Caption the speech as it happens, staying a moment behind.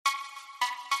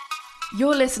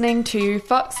You're listening to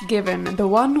Fucks Given, the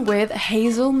one with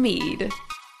Hazel Mead.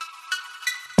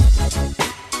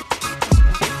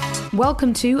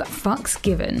 Welcome to Fucks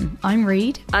Given. I'm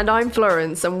Reed. And I'm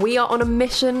Florence, and we are on a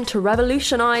mission to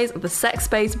revolutionise the sex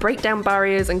space, break down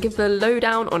barriers, and give the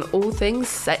lowdown on all things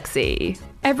sexy.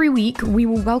 Every week, we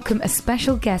will welcome a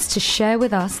special guest to share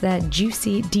with us their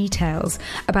juicy details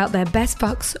about their best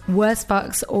fucks, worst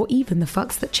fucks, or even the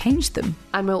fucks that changed them.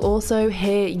 And we'll also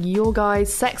hear your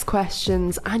guys' sex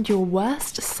questions and your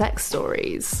worst sex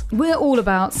stories. We're all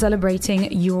about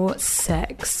celebrating your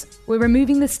sex. We're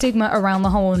removing the stigma around the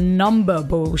whole number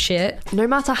bullshit. No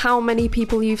matter how many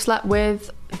people you've slept with,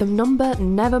 the number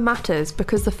never matters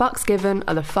because the fucks given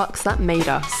are the fucks that made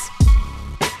us.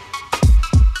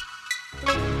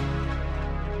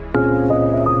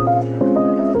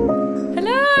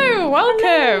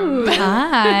 Welcome.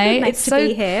 Hi. Nice to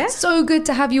be here. So good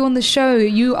to have you on the show.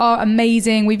 You are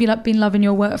amazing. We've been loving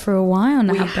your work for a while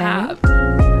now, We babe. have.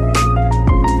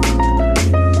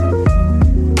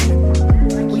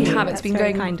 It's been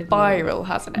going viral,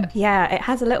 hasn't it? Yeah, it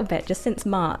has a little bit, just since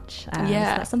March. So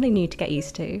that's something new to get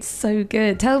used to. So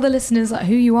good. Tell the listeners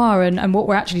who you are and what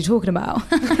we're actually talking about.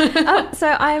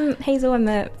 So I'm Hazel. I'm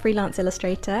a freelance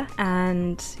illustrator,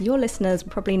 and your listeners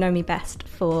will probably know me best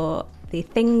for the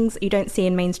things you don't see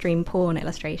in mainstream porn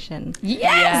illustration.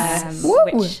 Yes!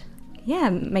 Which,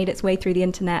 made its way through the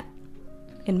internet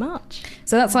in March.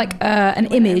 So that's like an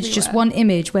image, just one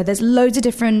image where there's loads of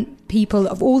different people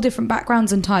of all different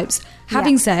backgrounds and types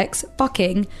having sex,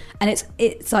 fucking, and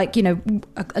it's like, you know,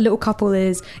 a little couple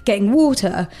is getting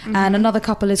water and another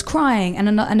couple is crying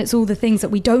and it's all the things that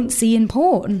we don't see in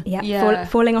porn.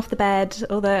 Falling off the bed,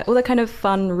 all the kind of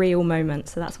fun, real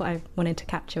moments. So that's what I wanted to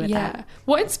capture with that.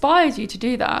 What inspired you to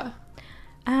do that?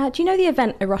 Do you know the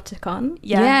event Eroticon?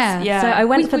 Yeah. So I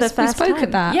went for the first we spoke time.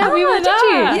 at that. Yeah, we were did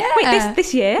there. you? Yeah. Wait,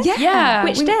 this year? Yeah.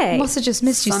 Which day? Must have just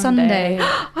missed you Sunday.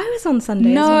 I was on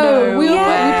Sunday. No, as well. we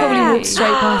probably walked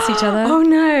straight past each other. Oh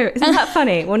no, isn't that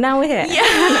funny? Well, now we're here.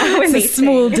 Yeah, we're It's a meeting.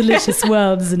 small, delicious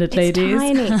world, isn't it, ladies?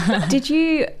 It's tiny. Did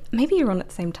you? Maybe you were on at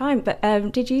the same time, but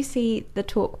did you see the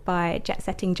talk by Jet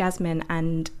Setting Jasmine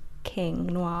and King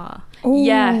Noir? Ooh.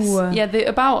 Yes. Yeah,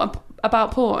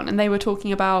 about porn, and they were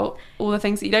talking about all the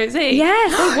things that you don't see. Yes.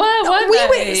 We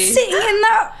were sitting in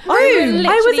that room.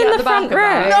 I was in the front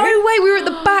row. No way, we were at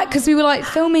the back because we were like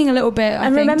filming a little bit.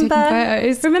 I think taking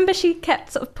photos. Remember, she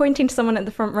kept sort of pointing to someone at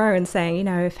the front row and saying, you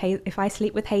know, if I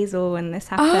sleep with Hazel and this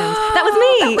happens, that was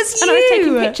me. That was and I was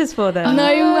taking you. pictures for them.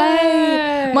 No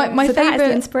way. My so favorite. that is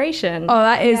the inspiration. Oh,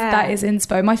 that is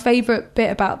inspo. My favorite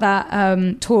bit about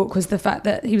that talk was the fact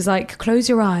that he was like, close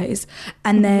your eyes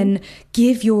and then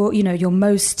give your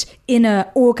most inner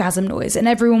orgasm noise, and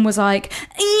everyone was like,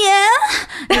 yeah.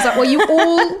 He was like, well, you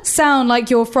all sound like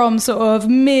you're from sort of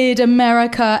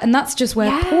mid-America, and that's just where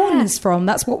porn is from.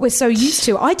 That's what we're so used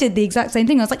to. I did the exact same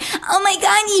thing. I was like, oh my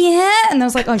god, yeah, and I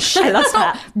was like, oh shit, that's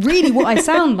not really what I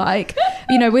sound like.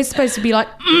 You know, we're supposed to be like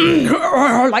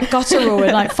like guttural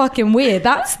and like fucking weird.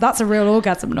 That's a real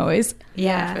orgasm noise.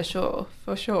 Yeah, for sure.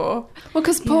 Well,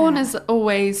 because porn is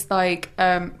always like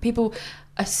people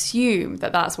assume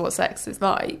that that's what sex is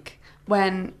like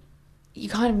when you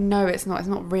kind of know it's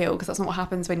not real, because that's not what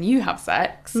happens when you have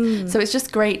sex. So it's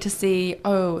just great to see,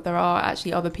 there are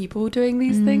actually other people doing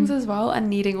these things as well, and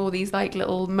needing all these like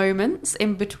little moments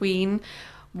in between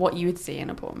what you would see in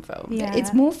a porn film. Yeah.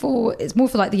 It's more for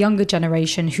like the younger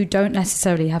generation who don't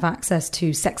necessarily have access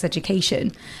to sex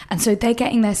education, and so they're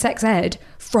getting their sex ed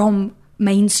from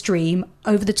mainstream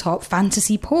over the top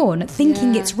fantasy porn,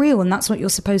 thinking it's real and that's what you're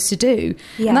supposed to do.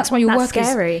 And that's why your work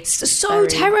is so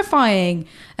terrifying,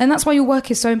 and that's why your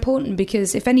work is so important,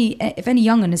 because if any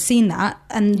young'un has seen that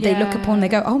and they look at porn, they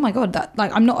go, oh my god, that,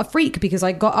 like, I'm not a freak because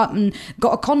I got up and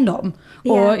got a condom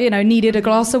or needed a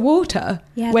glass of water,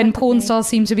 when porn stars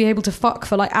seem to be able to fuck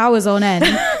for like hours on end,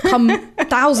 come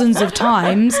thousands of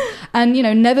times and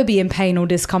never be in pain or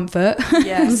discomfort.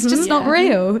 It's just not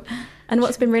real. And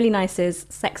what's been really nice is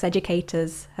sex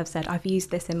educators have said, I've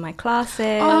used this in my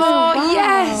classes. Oh,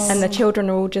 yes. And the children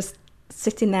are all just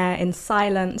sitting there in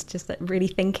silence, just like really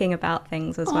thinking about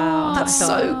things as well. That's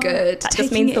so good. That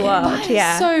just means the world.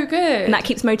 So good. And that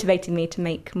keeps motivating me to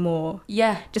make more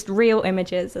just real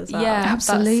images as well. Yeah,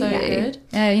 absolutely. That's so good.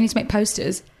 Yeah, you need to make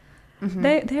posters.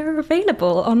 They're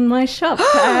available on my shop.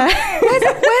 Where's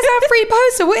our free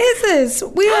poster? What is this?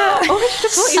 We are.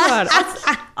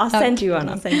 I'll send you one.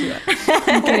 I'm kidding.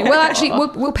 Well, actually,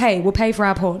 we'll pay. We'll pay for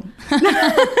our porn.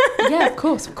 Yeah, of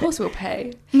course we'll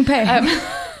pay. We'll pay.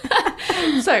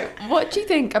 So, what do you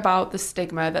think about the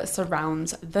stigma that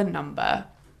surrounds the number?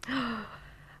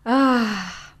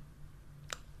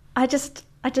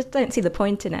 I just don't see the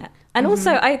point in it. And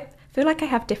also, I feel like I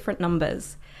have different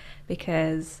numbers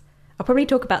because I'll probably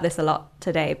talk about this a lot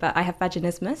today, but I have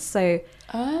vaginismus. So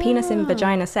penis and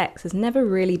vagina sex has never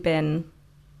really been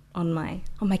on my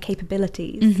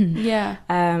capabilities. Yeah.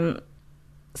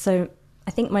 So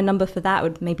I think my number for that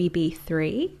would maybe be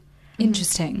 3.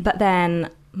 Interesting. But then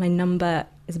my number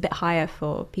is a bit higher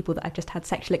for people that I've just had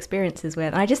sexual experiences with.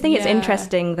 And I just think it's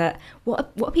interesting that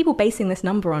what are people basing this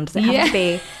number on? Does it have to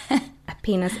be a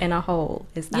penis in a hole?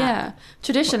 Is that? Yeah.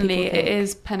 Traditionally, it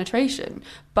is penetration,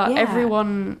 but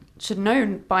everyone should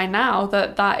know by now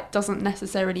that that doesn't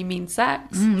necessarily mean sex.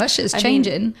 That shit is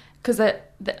changing. Because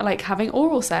like having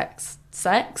oral sex,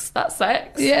 that's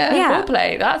sex. Yeah.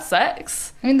 Foreplay, that's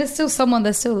sex. I mean, there's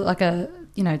still like a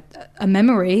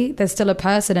memory. There's still a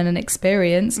person and an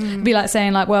experience. It'd be like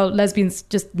saying like, well, lesbians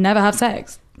just never have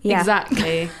sex. Yeah.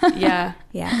 Exactly. Yeah.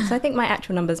 Yeah. So I think my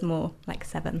actual number's more like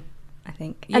 7, I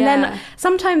think. And then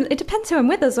sometimes it depends who I'm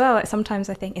with as well. Like sometimes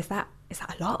I think, is that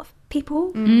a lot of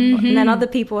people? And then other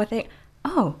people I think,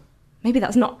 oh, maybe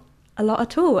that's not a lot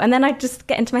at all. And then I just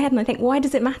get into my head and I think, why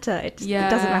does it matter? It doesn't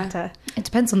matter. It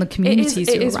depends on the communities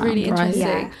It you're is around, really right?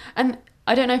 interesting. Yeah. And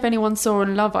I don't know if anyone saw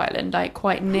on Love Island, like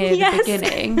quite near the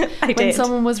beginning, when did.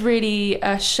 someone was really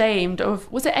ashamed of,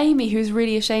 was it Amy who's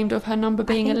really ashamed of her number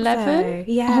being 11?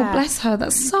 So. Yeah. Oh, bless her.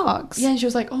 That sucks. Yeah, and she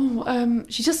was like,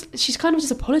 she's kind of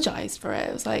just apologized for it.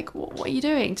 It was like, what are you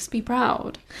doing? Just be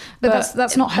proud. But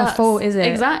that's not her fault, is it?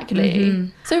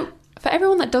 Exactly. So for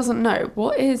everyone that doesn't know,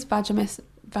 what is vaginismus?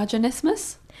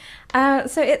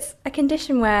 So it's a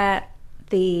condition where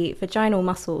the vaginal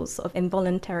muscles sort of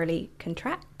involuntarily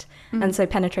contract, and so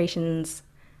penetration's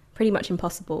pretty much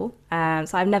impossible.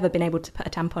 So I've never been able to put a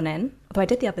tampon in, although I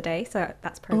did the other day, so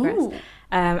that's progress. Ooh.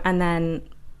 And then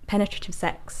penetrative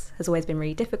sex has always been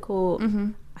really difficult.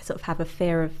 I sort of have a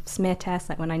fear of smear tests,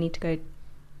 like when I need to go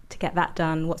to get that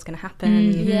done, what's going to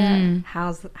happen?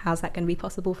 How's that going to be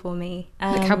possible for me?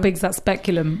 Like, how big's that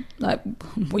speculum? Like,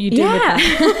 what are you doing with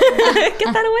that?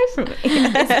 Get that away from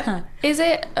me. Is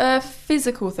it a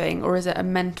physical thing or is it a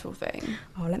mental thing?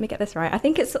 Oh, let me get this right. I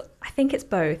think it's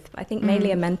both. I think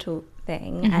mainly a mental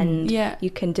thing, and you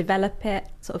can develop it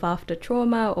sort of after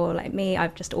trauma, or like me,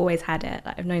 I've just always had it.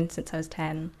 Like, I've known since I was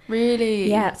 10. Really?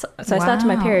 Yeah. So I started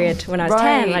my period when I was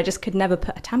 10, and I Right. just could never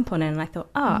put a tampon in. And I thought,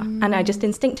 and I just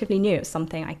instinctively knew it was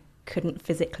something I couldn't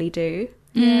physically do.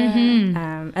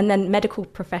 And then medical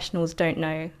professionals don't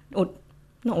know, or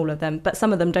not all of them, but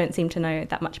some of them don't seem to know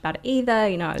that much about it either.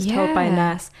 You know, I was told by a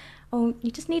nurse, oh,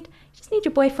 you just need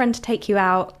your boyfriend to take you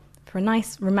out for a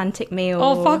nice romantic meal.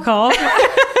 Oh, fuck off.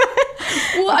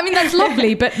 Well, I mean, that's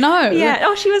lovely, but no. Yeah.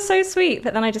 Oh, she was so sweet.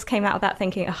 But then I just came out of that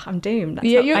thinking, oh, I'm doomed.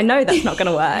 I know that's not going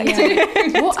to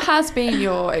work. What has been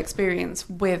your experience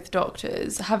with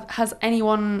doctors? Has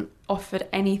anyone offered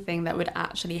anything that would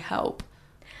actually help?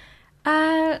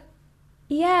 Yeah,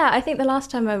 I think the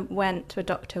last time I went to a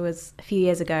doctor was a few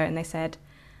years ago, and they said,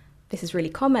 this is really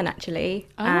common, actually.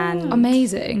 And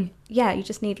Amazing. yeah, you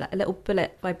just need like a little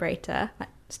bullet vibrator. Like,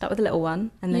 start with a little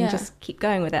one and then just keep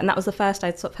going with it. And that was the first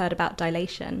I'd sort of heard about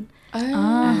dilation.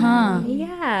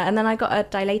 Yeah, and then I got a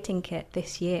dilating kit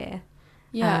this year.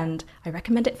 Yeah. And I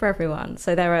recommend it for everyone.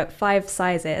 So there are 5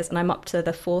 sizes, and I'm up to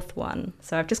the 4th one.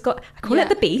 So I've just got, I call it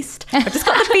the Beast. I've just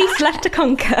got the Beast left to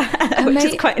conquer, which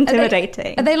is quite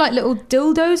intimidating. Are they like little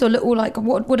dildos or little, like,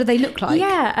 what do they look like?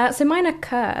 Yeah, so mine are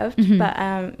curved, but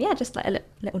just like a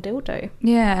little dildo.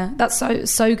 Yeah, that's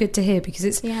so good to hear, because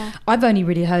it's, Yeah. I've only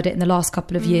really heard it in the last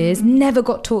couple of years, never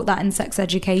got taught that in sex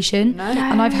education. No.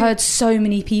 And I've heard so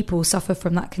many people suffer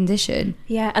from that condition.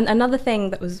 Yeah, and another thing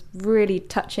that was really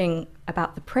touching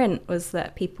about the print was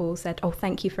that people said, oh,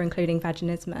 thank you for including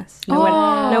vaginismus. No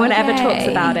one ever talks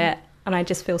yay. about it, and I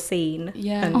just feel seen.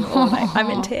 Yeah. And or like, I'm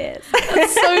in tears.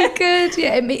 That's so good.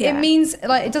 Yeah, it Yeah. means,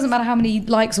 like, it doesn't matter how many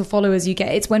likes or followers you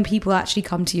get. It's when people actually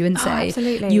come to you and say,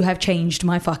 absolutely. you have changed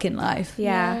my fucking life.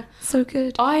 Yeah. So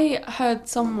good. I heard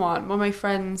one of my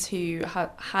friends who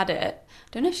had it,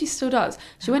 I don't know if she still does.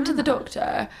 She went to the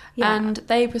doctor and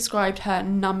they prescribed her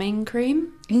numbing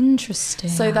cream Interesting.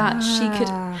 so that she could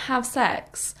have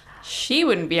sex. She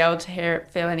wouldn't be able to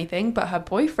feel anything, but her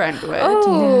boyfriend would.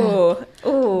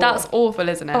 Oh, That's awful,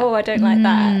 isn't it? I don't like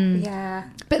that. Yeah.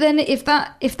 But then if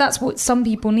that's what some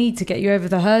people need to get you over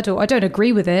the hurdle, I don't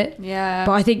agree with it. Yeah.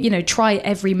 But I think, try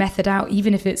every method out,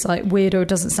 even if it's like weird or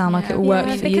doesn't sound like it will work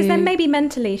for you. Because then maybe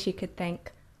mentally she could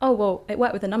think, oh, well, it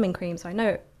worked with the numbing cream, so I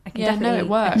know I can definitely it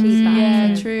works. achieve that.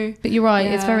 Yeah, true. But you're right,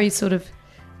 it's Yeah. very sort of...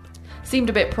 Seemed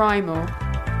a bit primal.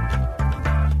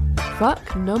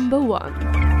 Fuck number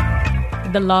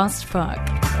 1. The last fuck.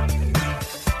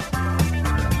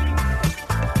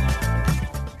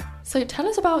 So tell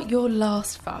us about your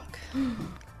last fuck.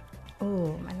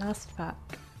 Oh, my last fuck.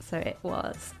 So it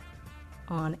was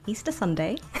on Easter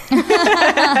Sunday.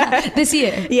 This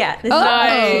year? Yeah. This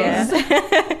Nice.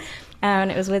 year.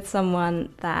 And it was with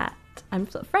someone that I'm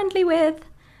sort of friendly with,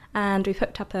 and we've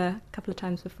hooked up a couple of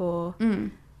times before.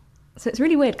 So it's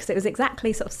really weird because it was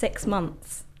exactly sort of 6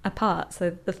 months apart.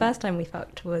 So the first time we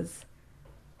fucked was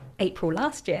April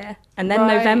last year, and then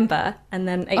Right. November, and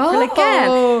then April again.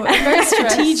 Oh, very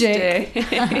strategic.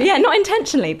 Yeah, not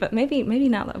intentionally, but maybe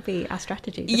now that'll be our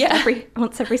strategy. Just Yeah.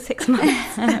 once every 6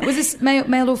 months. Was this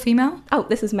male or female? Oh,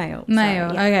 this is male. so,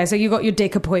 Male. yeah. Okay, so you got your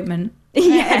dick appointment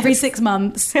Yes. every 6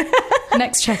 months.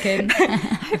 Next check-in.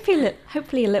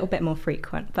 Hopefully a little bit more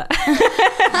frequent, but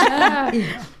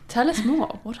Yeah. Tell us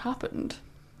more. What happened?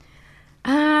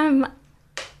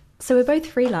 so we're both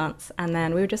freelance, and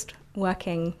then we were just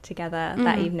working together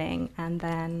that evening, and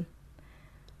then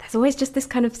there's always just this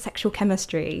kind of sexual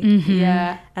chemistry.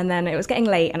 Yeah. And then it was getting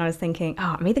late, and I was thinking,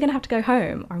 oh, I'm either going to have to go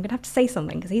home or I'm going to have to say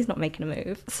something because he's not making a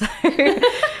move. So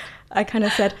I kind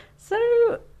of said,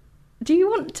 so do you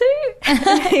want to? And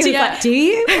he was like, Do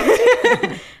you?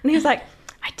 and he was like,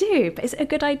 I do, but is it a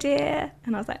good idea?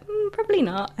 And I was like, probably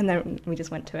not. And then we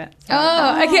just went to it. So,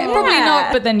 Oh, okay, probably yeah.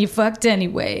 not, but then you fucked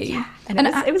anyway. and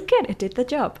it was good. It did the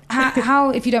job.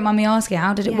 How, if you don't mind me asking,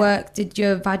 how did it Yeah. work? Did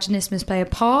your vaginismus play a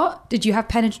part? Did you have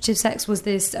penetrative sex? Was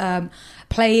this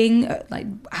playing? Like,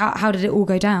 how did it all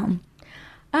go down?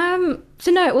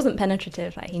 So no, it wasn't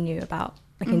penetrative. Like, he knew about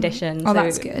the condition. Oh, so,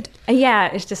 that's good.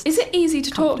 Yeah, it's just. Is it easy to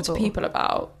talk to Comfortable. people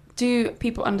about? Do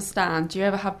people understand? Do you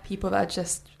ever have people that are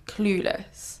just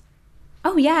clueless?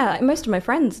 Oh yeah, like, most of my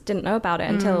friends didn't know about it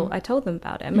until I told them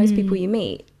about it. Most people you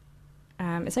meet,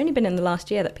 it's only been in the last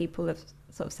year that people have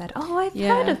sort of said, "Oh, I've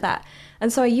Yeah. heard of that."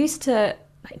 And so I used to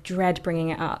like dread bringing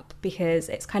it up because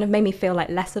it's kind of made me feel like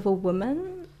less of a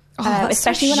woman. Oh, that's so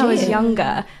especially when I was shit.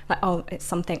 younger, like, oh, it's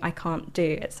something I can't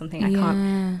do. It's something I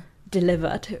can't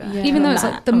deliver to her. Yeah. Even though it's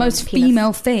like the most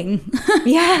female thing.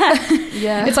 Yeah,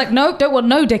 Yeah. It's like, nope, don't want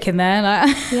no dick in there.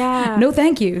 Like, yeah. no,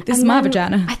 thank you. This is And my then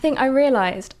vagina. I think I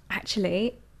realised,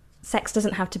 actually, sex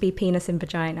doesn't have to be penis in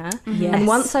vagina. Yes. And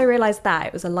once I realised that,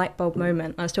 it was a light bulb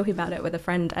moment. I was talking about it with a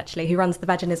friend, actually, who runs the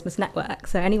Vaginismus Network.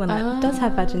 So anyone that does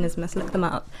have vaginismus, look them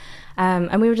up.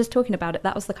 And we were just talking about it.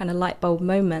 That was the kind of light bulb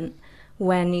moment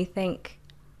when you think,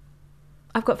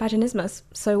 I've got vaginismus,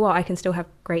 so what? I can still have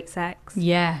great sex.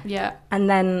 Yeah. Yeah. And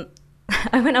then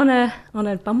I went on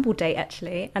a Bumble date,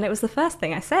 actually, and it was the first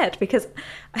thing I said because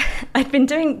I'd been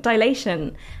doing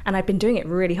dilation and I'd been doing it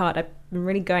really hard. I've been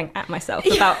really going at myself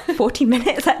for about 40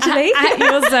 minutes, actually. At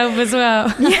yourself as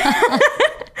well.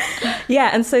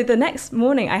 Yeah, and so the next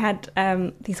morning I had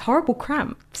these horrible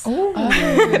cramps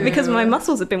because my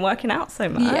muscles had been working out so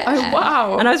much. Yeah. Oh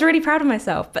wow. And I was really proud of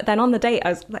myself. But then on the date, I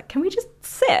was like, can we just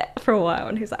sit for a while?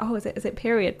 And he was like, oh, is it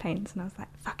period pains? And I was like,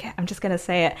 fuck it, I'm just going to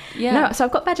say it. Yeah. No, so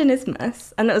I've got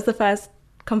vaginismus. And that was the first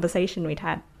conversation we'd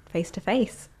had face to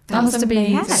face. That must have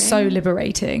been amazing. so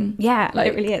liberating. Yeah,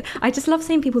 Like- it really is. I just love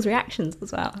seeing people's reactions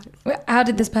as well. How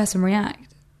did this person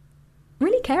react?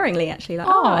 Really caringly, actually. Like,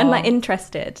 Aw. and like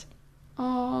interested.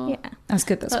 Oh, Yeah. That's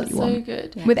good. That's what that's you so want.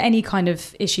 good. Yeah. With any kind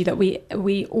of issue that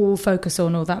we all focus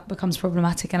on or that becomes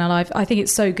problematic in our life, I think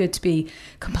it's so good to be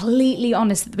completely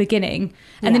honest at the beginning.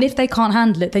 And then Yeah. if they can't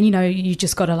handle it, then, you know, you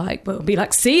just got to be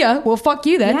like, see ya. Well, fuck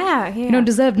you then. Yeah. You don't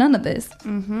deserve none of this.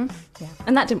 Yeah.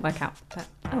 And that didn't work out. But,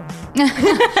 oh.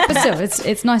 But still,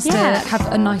 it's nice to Yeah.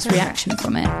 have a nice reaction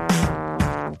from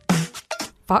it.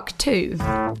 Fuck 2.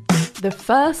 The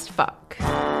first fuck.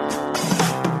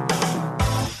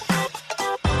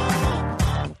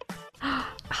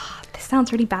 This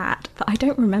sounds really bad, but I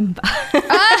don't remember.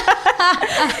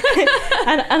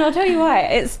 and I'll tell you why.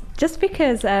 It's just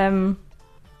because. So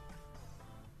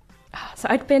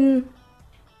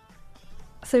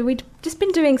we'd just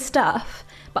been doing stuff,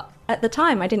 but at the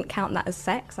time I didn't count that as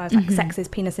sex. I was like, sex is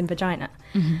penis in vagina.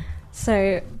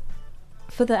 So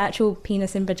for the actual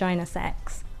penis in vagina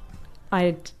sex,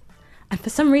 and for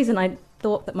some reason I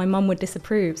thought that my mum would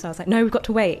disapprove, so I was like, no, we've got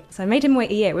to wait. So I made him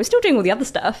wait a year. We were still doing all the other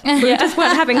stuff, but we just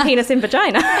weren't having penis in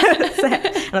vagina. And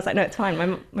I was like, no, it's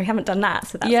fine, we haven't done that,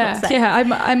 so that's not sex. Yeah,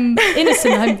 I'm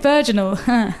innocent. I'm virginal.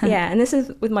 Yeah, and this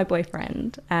is with my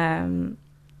boyfriend,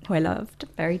 who I loved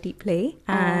very deeply.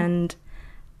 And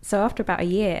so after about a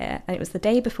year, and it was the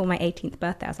day before my 18th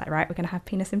birthday, I was like, right, we're going to have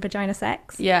penis in vagina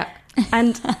sex. Yeah.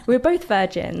 And we were both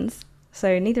virgins,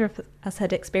 so neither of us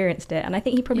had experienced it. And I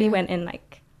think he probably went in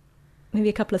like maybe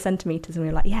a couple of centimeters, and we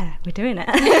were like, yeah, we're doing it.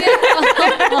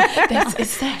 This is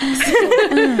sex.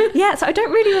 Yeah, so I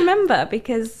don't really remember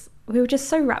because we were just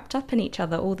so wrapped up in each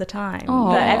other all the time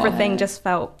Aw. that everything just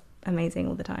felt amazing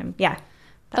all the time. Yeah.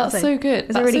 That's so good.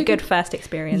 It's a really good first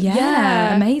experience.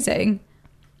 Yeah, amazing.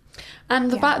 And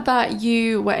the fact that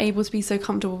you were able to be so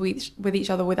comfortable with each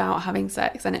other without having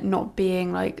sex and it not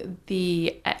being like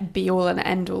the be all and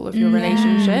end all of your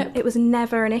relationship. It was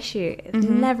never an issue. It was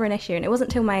never an issue. And it wasn't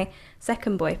until my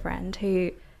second boyfriend,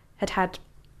 who had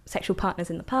sexual partners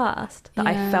in the past, that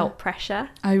I felt pressure.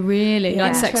 Oh, really? Yeah.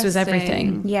 Like sex was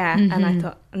everything. Yeah. And I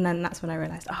thought, and then that's when I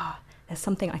realised, there's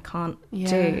something I can't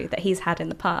do that he's had in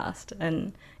the past. And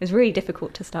it was really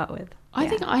difficult to start with. I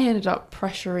think I ended up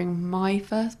pressuring my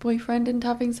first boyfriend into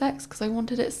having sex because I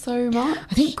wanted it so much.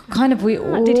 I think kind of we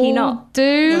all Did he not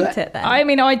do want it then? I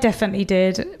mean, I definitely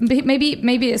did.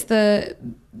 Maybe it's the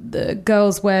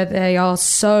girls where they are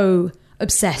so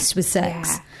obsessed with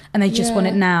sex and they just want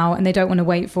it now and they don't want to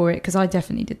wait for it, because I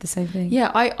definitely did the same thing.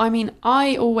 Yeah, I mean,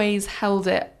 I always held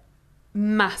it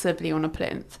massively on a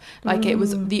plinth. Like it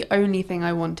was the only thing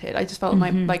I wanted. I just felt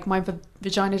my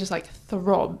vagina just like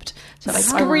throbbed. So like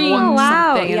I want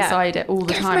something inside it all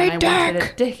the time, and I wanted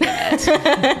a dick in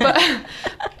it.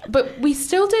 but we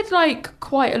still did like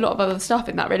quite a lot of other stuff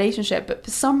in that relationship, but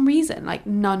for some reason like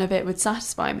none of it would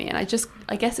satisfy me, and I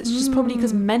guess it's just probably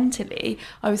because mentally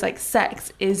I was like,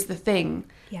 sex is the thing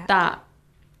that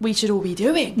we should all be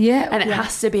doing. Yeah. And it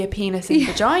has to be a penis and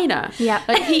vagina. Yeah.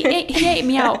 Like he ate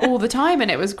me out all the time and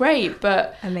it was great,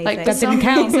 but like for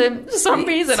some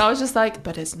reason I was just like,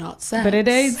 but it's not sex. But it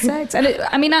is sex. And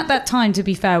I mean, at that time, to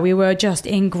be fair, we were just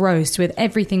engrossed with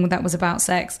everything that was about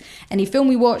sex. Any film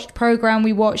we watched, program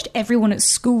we watched, everyone at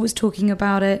school was talking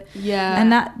about it. Yeah.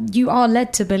 And that you are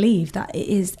led to believe that it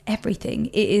is everything.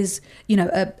 It is, you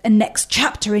know, a next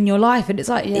chapter in your life. And it's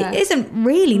like, it isn't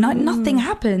really, like nothing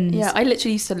happens. Yeah. I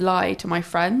literally used to lie to my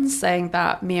friends saying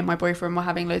that me and my boyfriend were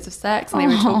having loads of sex, and they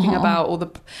were talking about all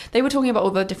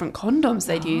the different condoms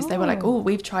they'd used. They were like, oh,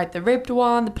 we've tried the ribbed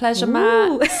one, the pleasure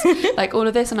mats, like all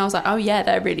of this, and I was like, oh yeah,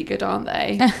 they're really good, aren't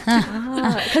they?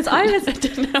 Because I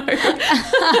didn't know.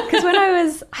 Because when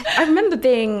I remember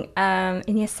being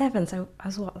in year 7, so I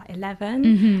was like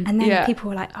 11, and then people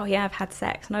were like, oh yeah, I've had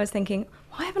sex, and I was thinking,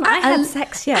 why haven't I had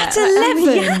sex yet? At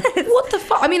 11? What the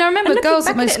fuck? I mean, I remember girls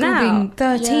at my school being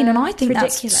 13, and I think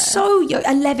that's so young.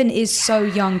 11 is so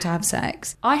young to have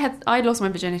sex. I lost my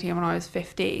virginity when I was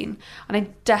 15, and I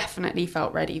definitely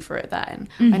felt ready for it then.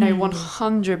 I know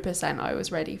 100% I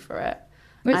was ready for it.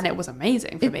 And it was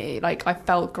amazing for me. Like, I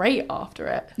felt great after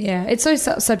it. Yeah, it's so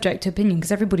subject to opinion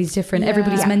because everybody's different.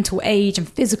 Everybody's mental age and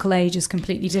physical age is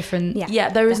completely different. Yeah,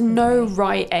 there is no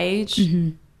right age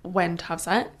when to have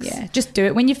sex. Yeah, just do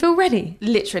it when you feel ready.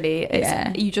 Literally,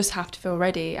 you just have to feel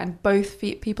ready, and both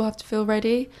people have to feel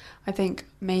ready. I think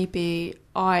maybe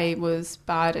I was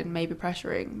bad in maybe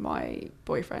pressuring my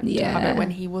boyfriend to have it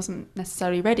when he wasn't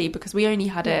necessarily ready, because we only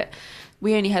had it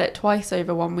twice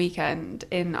over one weekend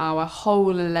in our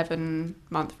whole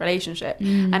 11-month relationship.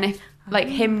 And if like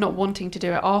him not wanting to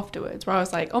do it afterwards, where I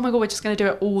was like, oh my god, we're just going to do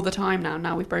it all the time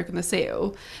now we've broken the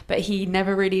seal, but he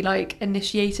never really like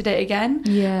initiated it again.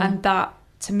 And that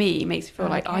to me makes me feel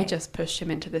like I just pushed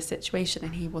him into this situation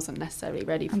and he wasn't necessarily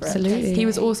ready for it. He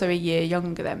was also a year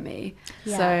younger than me.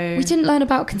 So we didn't learn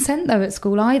about consent though at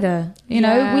school either. You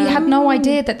know, we had no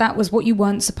idea that was what you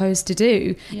weren't supposed to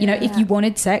do. You know, if you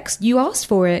wanted sex, you asked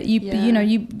for it.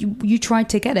 You tried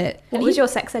to get it. What was your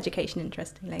sex education,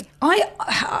 interestingly? I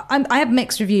have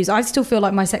mixed reviews. I still feel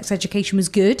like my sex education was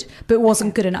good, but it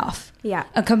wasn't good enough.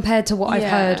 Compared to what I've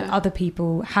heard other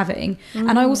people having.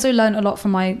 And I also learned a lot from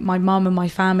my mum and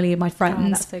my family and my friends. Oh,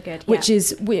 that's so good. Which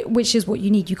is what you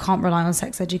need. You can't rely on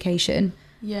sex education.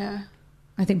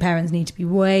 I think parents need to be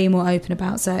way more open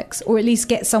about sex, or at least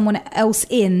get someone else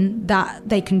in that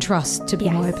they can trust to be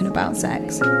more open about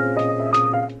sex.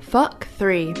 Fuck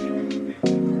 3.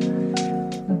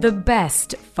 The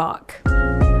best fuck.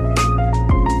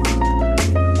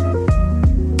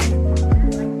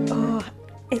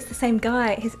 It's the same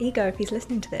guy. His ego, if he's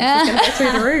listening to this, is going to go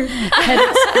through the roof. Head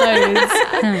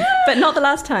explodes. But not the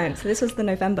last time. So this was the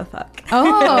November fuck.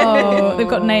 Oh, they've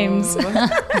got names.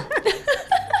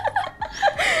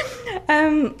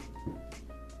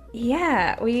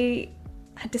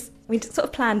 We sort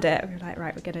of planned it. We were like,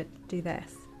 right, we're going to do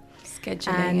this.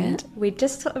 Scheduling it. We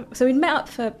just so we'd met up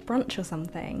for brunch or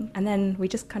something, and then we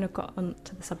just kind of got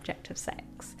onto the subject of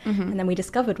sex, and then we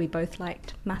discovered we both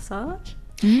liked massage.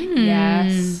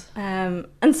 Yes.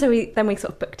 And so we sort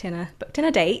of booked in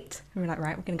a date, and we were like,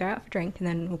 right, we're going to go out for a drink and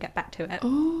then we'll get back to it.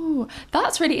 Oh,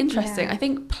 that's really interesting. I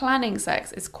think planning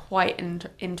sex is quite an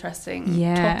interesting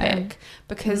topic,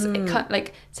 because it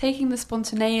like taking the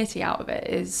spontaneity out of it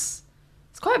it's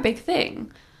quite a big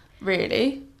thing,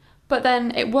 really. But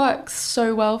then it works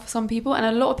so well for some people, and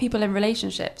a lot of people in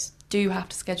relationships do have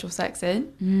to schedule sex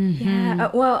in.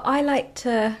 Yeah. Well, I like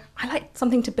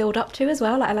something to build up to as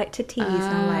well. Like I like to tease. And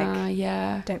I'm like,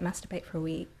 yeah. don't masturbate for a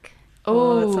week.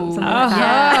 Oh, something like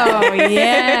that. Oh,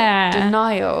 yeah.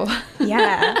 Denial.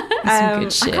 Yeah. Some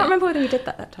good shit. I can't remember whether we did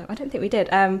that time. I don't think we did.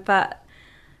 But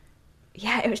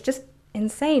yeah, it was just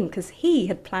insane because he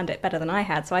had planned it better than I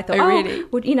had. So I thought, really?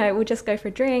 we'll just go for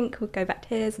a drink, we'll go back to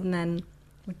his, and then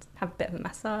we'd have a bit of a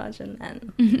massage and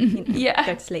then Yeah.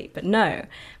 go to sleep. But no,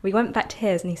 we went back to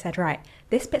his and he said, right,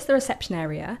 this bit's the reception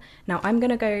area. Now I'm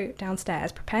going to go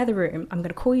downstairs, prepare the room. I'm going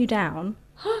to call you down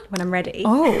when I'm ready.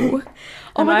 Oh.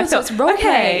 Oh my God, so it's role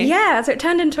play. Yeah, so it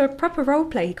turned into a proper role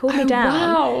play. He called me Oh, down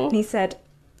wow. and he said,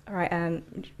 all right,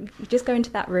 you just go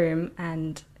into that room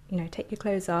and take your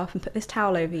clothes off and put this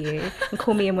towel over you and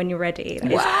call me in when you're ready.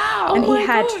 Like, Wow. And Oh he my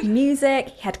had God. music,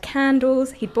 he had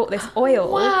candles, he'd bought this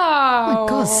oil. Wow. Oh my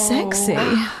God, sexy.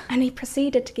 And he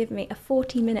proceeded to give me a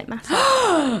 40-minute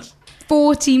massage.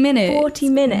 40 minutes. 40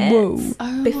 minutes Whoa.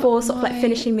 Oh before sort of like my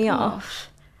finishing me gosh. off.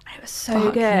 And it was so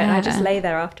Fuck good. And I just yeah. lay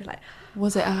there after like,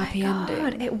 Was it a happy God,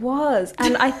 ending? it was.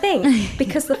 And I think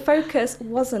because the focus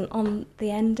wasn't on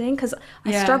the ending, because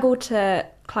I Yeah. struggled to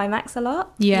climax a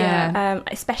lot. Yeah.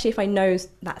 Especially if I know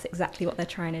that's exactly what they're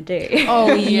trying to do.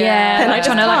 Oh yeah, Then I like just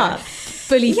trying to like can't.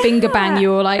 fully finger bang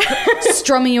you or like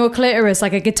strumming your clitoris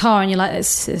like a guitar, and you're like,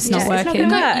 it's Yeah, not it's not working.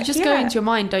 gonna work. You just go Yeah. into your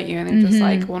mind, don't you? And then just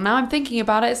like, well, now I'm thinking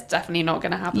about it. It's definitely not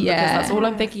going to happen Yeah. because that's all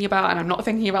I'm thinking about, and I'm not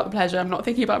thinking about the pleasure. I'm not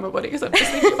thinking about my body because I'm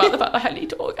just thinking about the fact that I need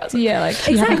to orgasm. Yeah, like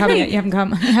you haven't come Exactly. yet. You haven't come.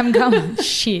 You haven't come.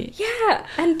 Shit. Yeah,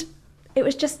 and it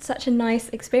was just such a nice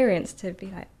experience to be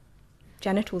like,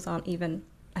 genitals aren't even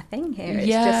a thing here. It's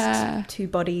Yeah. just two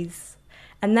bodies.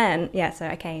 And then, so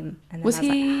I came. And then Was I was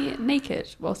like, he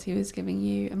naked whilst he was giving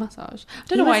you a massage? I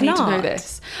don't He know why I was need to know not.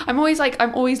 this. I'm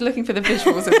always looking for the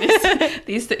visuals of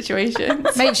these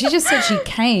situations. Mate, she just said she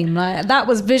came. Like that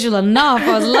was visual enough.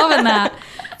 I was loving that.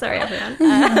 sorry,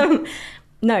 everyone.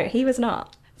 No, he was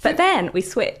not. But then we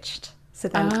switched. So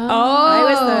then I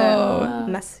was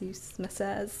the masseuse. How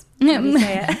do you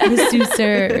say it?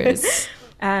 Masseurs.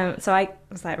 So I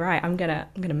was like, right, I'm gonna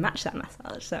match that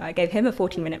massage. So I gave him a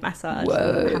 40-minute massage. Whoa.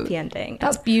 And a happy ending.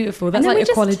 That's beautiful. That's then like we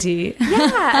just- equality.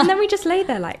 Yeah, and then we just lay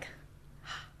there like,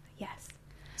 yes.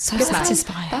 So That sounds-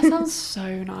 satisfying. That sounds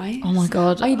so nice. Oh my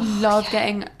God. I love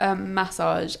getting a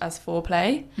massage as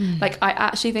foreplay. Like, I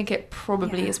actually think it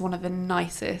probably Yeah. is one of the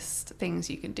nicest things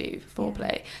you can do for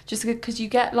foreplay. Just because you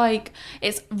get like,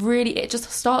 it just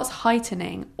starts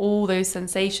heightening all those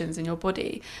sensations in your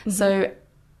body. So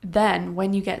then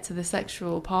when you get to the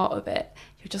sexual part of it,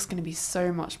 you're just going to be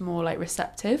so much more like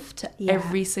receptive to Yeah.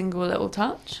 every single little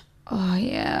touch. Oh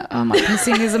yeah. Oh my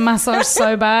pussy needs a massage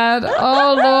so bad.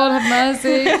 Oh Lord have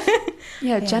mercy.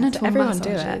 Yeah, genital so everyone do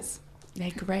it. massages.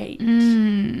 They're great.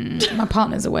 My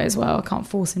partner's away as well. I can't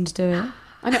force him to do it.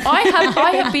 I know.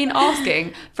 I have been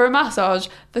asking for a massage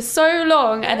for so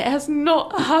long, and it has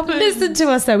not happened. Listen to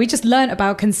us though. We just learnt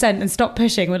about consent and stop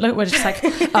pushing. We're just like,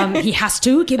 he has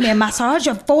to give me a massage.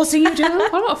 I'm forcing you to. I'm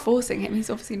not forcing him. He's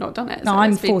obviously not done it. No, so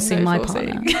I'm there's been forcing no my forcing.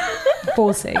 partner.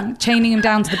 Forcing, chaining him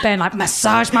down to the bed, like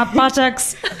massage my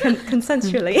buttocks.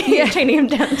 Consensually chaining him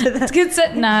down to the...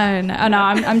 Consent? No.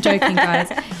 I'm joking, guys.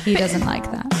 He doesn't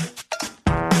like that.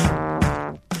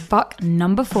 Fuck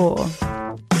number 4.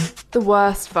 The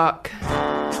worst fuck.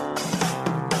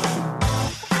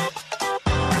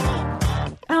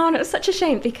 Oh, and it was such a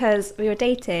shame because we were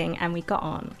dating and we got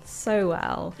on so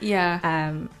well. Yeah.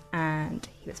 And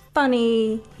he was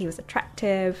funny, he was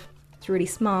attractive, he was really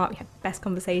smart, we had the best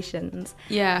conversations.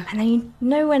 Yeah. And then you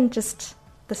know when just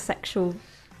the sexual stuff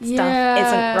Yeah.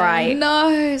 isn't right.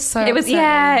 No, so It was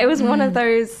upsetting. it was one of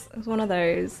those. It was one of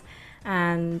those,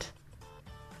 and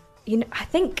I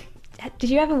think.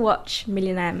 Did you ever watch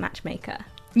Millionaire Matchmaker?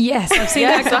 Yes, I've seen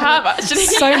Yes, that. I have actually.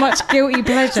 So much guilty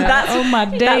pleasure. Oh my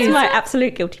days. That's my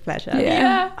absolute guilty pleasure.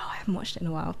 Yeah. Oh, I haven't watched it in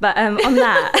a while, but on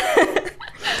that,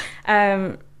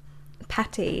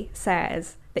 Patty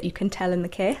says that you can tell in the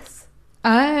kiss.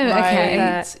 Oh, okay.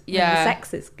 that yeah. the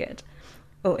sex is good,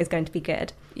 or is going to be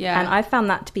good. Yeah. And I found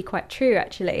that to be quite true,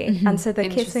 actually. And so the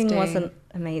kissing Interesting. wasn't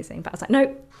amazing, but I was like,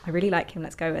 no, I really like him.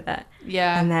 Let's go with it.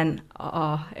 Yeah. And then,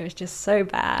 it was just so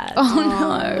bad. Oh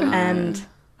no. And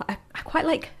I quite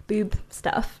like boob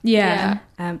stuff. Yeah.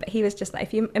 But he was just like,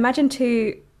 if you imagine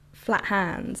two flat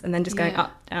hands and then just going Yeah.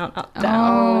 up, down, up, Oh,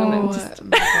 down. and Oh, just,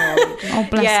 my God. Oh,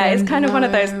 bless yeah, him. it's kind of one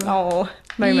of those moments.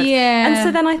 Yeah. And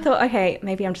so then I thought, okay,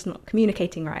 maybe I'm just not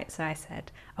communicating right. So I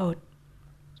said, oh,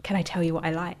 can I tell you what I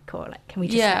like? Or like, can we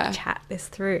just Yeah. chat this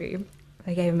through?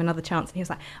 I gave him another chance and he was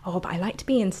like, oh, but I like to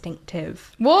be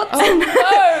instinctive. What? Oh,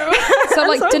 no. So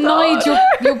like denied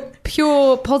your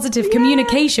pure positive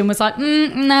communication, was like,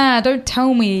 nah, don't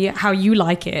tell me how you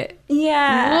like it.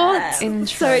 Yeah. What?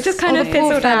 So it just kind of Oh, poor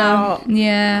fizzled fella. out.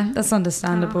 Yeah, that's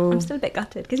understandable. I'm still a bit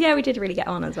gutted because we did really get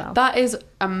on as well. That is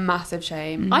a massive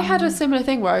shame. I had a similar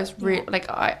thing where I was really like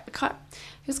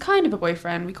he was kind of a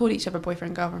boyfriend. We called each other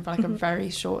boyfriend girlfriend for like a very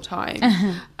short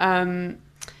time.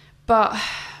 But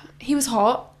he was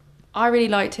hot. I really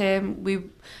liked him. We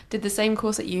did the same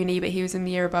course at uni, but he was in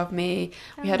the year above me.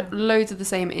 We had loads of the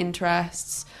same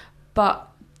interests, but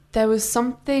there was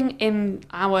something in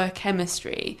our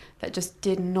chemistry that just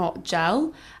did not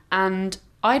gel. And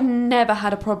I'd never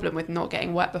had a problem with not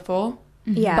getting wet before.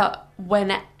 Yeah. But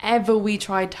whenever we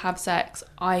tried to have sex,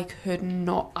 I could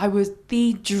not. I was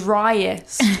the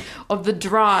driest of the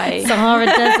dry Sahara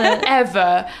Desert.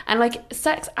 ever. And like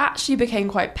sex actually became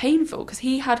quite painful because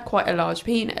he had quite a large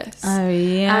penis. Oh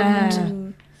yeah.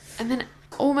 And then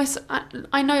almost,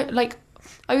 I know, like,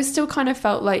 I was still kind of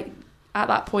felt like at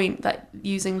that point that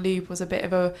using lube was a bit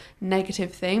of a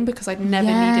negative thing because I'd never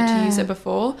needed to use it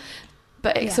before.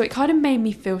 But so it kind of made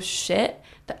me feel shit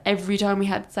that every time we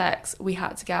had sex, we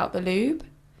had to get out the lube.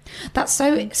 That's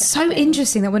so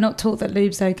interesting that we're not taught that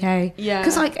lube's okay. Yeah.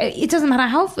 Because like it doesn't matter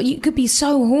how you could be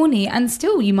so horny and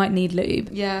still you might need lube.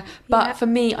 Yeah. But for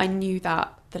me, I knew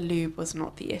that the lube was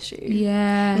not the issue.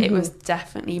 Yeah. It was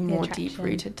definitely more attraction. deep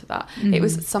rooted to that. It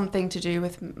was something to do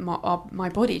with my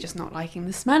body just not liking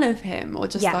the smell of him, or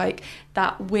just like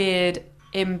that weird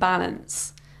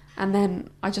imbalance. And then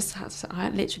I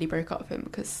literally broke up with him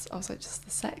because I was like, I was just like,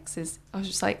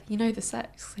 the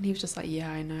sex. And he was just like, yeah,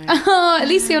 I know. Oh, at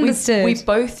least he understood. We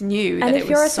both knew that And it if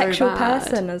you're a was so sexual bad.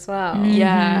 person as well.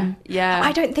 Yeah, yeah.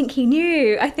 I don't think he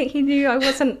knew. I think he knew I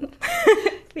wasn't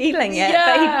feeling it.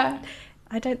 Yeah. But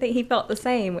I don't think he felt the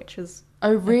same, which was...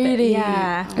 Oh, really?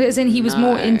 Yeah. As in he was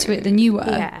more into it than you were.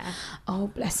 Yeah. Oh,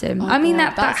 bless him. Oh, I mean,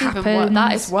 God, that even happens. worse.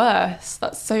 That is worse.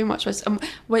 That's so much worse.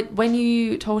 When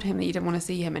you told him that you didn't want to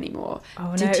see him anymore,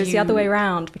 Oh, no, it was the other way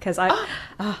around because I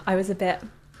was a bit...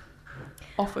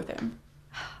 off with him?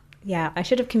 Yeah, I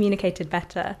should have communicated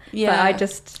better. Yeah. But I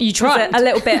just... You tried. A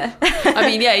little bit... I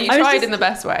mean, yeah, you I was tried just- in the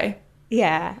best way.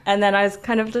 Yeah, and then I was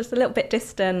kind of just a little bit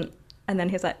distant, and then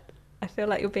he was like, I feel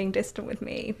like you're being distant with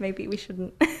me. Maybe we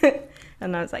shouldn't.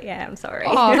 And I was like, yeah, I'm sorry.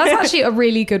 Oh, that's actually a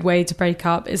really good way to break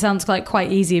up. It sounds like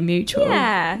quite easy and mutual.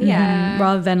 Yeah.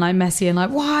 Rather than like messy and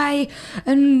like, why?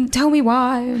 And tell me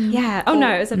why. Yeah. Oh,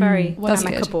 no, it was a very that's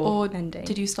good. amicable Or ending.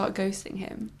 did you start ghosting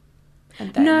him?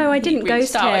 And then No, I he didn't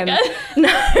reached ghost out him. again?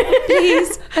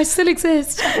 Please, I still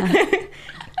exist.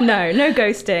 No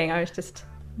ghosting. I was just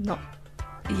not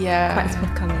Yeah. quite as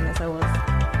forthcoming as I was.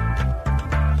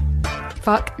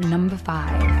 Fuck number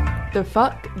 5. The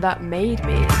fuck that made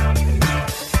me.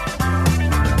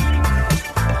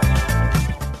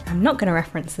 I'm not going to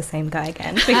reference the same guy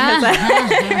again because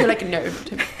You're like, no, not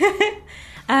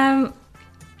him.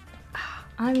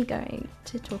 I'm going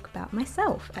to talk about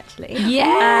myself, actually.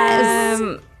 Yes.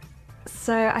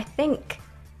 So I think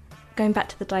going back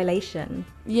to the dilation,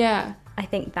 Yeah. I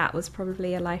think that was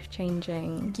probably a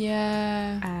life-changing,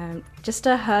 Yeah. just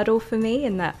a hurdle for me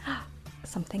in that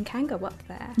something can go up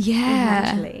there. Yeah.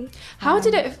 Actually. How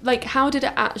did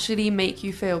it actually make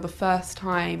you feel the first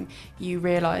time you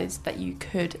realised that you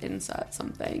could insert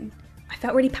something? I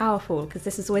felt really powerful because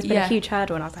this has always been Yeah. a huge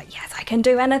hurdle, and I was like, yes, I can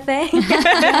do anything.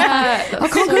 I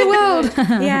conquer the world.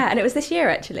 Yeah, and it was this year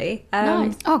actually.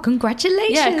 Nice. Oh,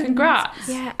 congratulations. Yeah, congrats.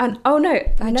 Yeah, and oh no,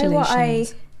 you know what I...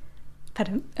 Vagulations.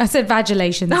 Pardon? I said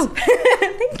vagulations. Oh,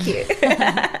 thank you.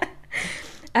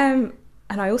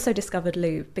 And I also discovered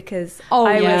lube because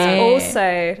I yeah. was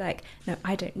also like, no,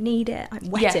 I don't need it. I'm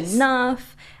wet Yes.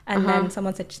 enough. And then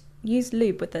someone said, just use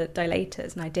lube with the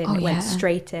dilators. And I did. And it went yeah.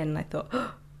 straight in. And I thought,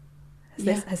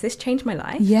 has this changed my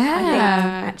life? Yeah. I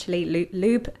think actually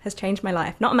lube has changed my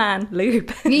life. Not a man,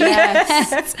 lube.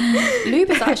 Yes.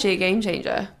 Lube is actually a game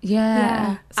changer.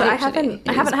 Yeah. So Actually,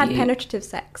 I haven't had cute. penetrative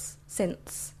sex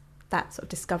since that sort of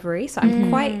discovery. So I'm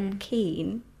quite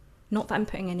keen. Not that I'm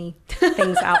putting any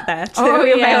things out there to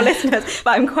your male listeners,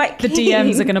 but I'm quite The keen.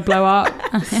 DMs are going to blow up.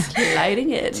 Sliding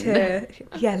in.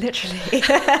 Yeah, literally.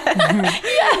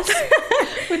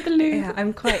 With the lube. Yeah,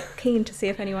 I'm quite keen to see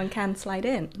if anyone can slide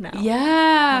in now.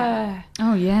 Yeah.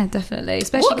 Oh, yeah, definitely.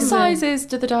 Especially What 'cause sizes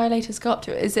do the dilators go up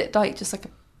to? Is it like just like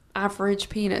an average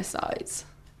penis size?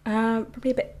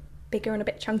 Probably a bit bigger and a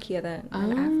bit chunkier than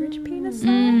an average penis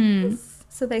size.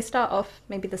 So they start off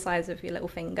maybe the size of your little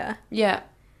finger. Yeah.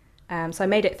 So I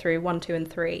made it through 1, 2, and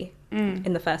 3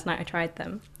 in the first night I tried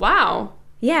them. Wow.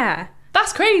 Yeah.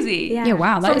 That's crazy. Yeah. Yeah,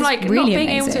 wow, that From is like really not being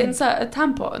able amazing. to insert a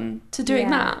tampon to doing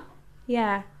Yeah. that.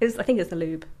 Yeah. I think it's the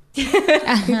lube.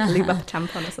 Lube up a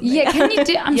tampon or something. Yeah, can you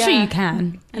do? I'm sure Yeah. you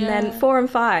can. And then 4 and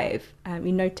 5,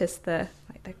 you notice they're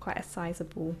quite a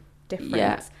sizable difference.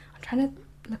 Yeah. I'm trying to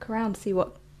look around to see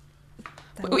what.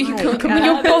 What you like. can-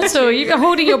 Your bottle, you're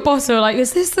holding your bottle like,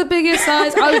 is this the biggest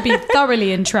size? I would be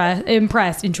thoroughly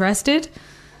impressed. Interested?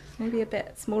 Maybe a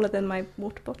bit smaller than my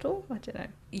water bottle. I don't know.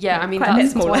 Yeah, I mean, Quite a bit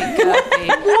that's smaller. quite curvy.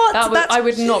 What? That's I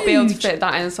would not be able to huge. fit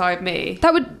that inside me.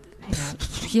 That would, Hang on.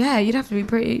 yeah, you'd have to be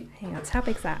pretty. Hang on. So how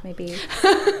big's that? Maybe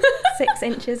 6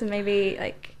 inches and maybe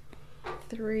like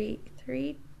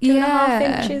 2.5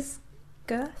 Yeah. inches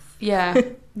girth Yeah.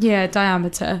 Yeah,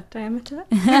 diameter. diameter.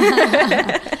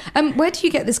 Where do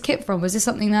you get this kit from? Was this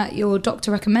something that your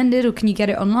doctor recommended, or can you get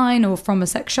it online or from a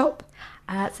sex shop?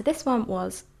 So this one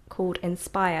was called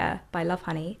Inspire by Love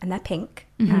Honey, and they're pink.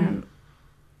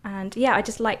 And yeah, I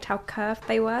just liked how curved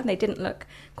they were. They didn't look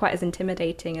quite as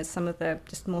intimidating as some of the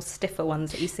just more stiffer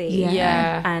ones that you see. Yeah.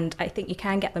 Yeah. And I think you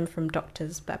can get them from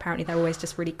doctors, but apparently they're always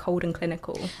just really cold and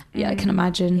clinical. Yeah, I can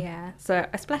imagine. Yeah. So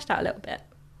I splashed out a little bit,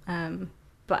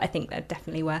 but I think they're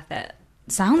definitely worth it.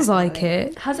 Sounds like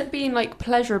it. Has it been like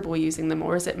pleasurable using them,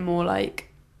 or is it more like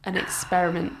an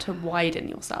experiment to widen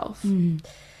yourself?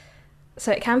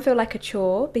 So it can feel like a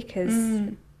chore because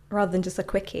rather than just a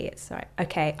quickie, it's like,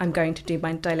 okay, I'm going to do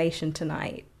my dilation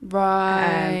tonight.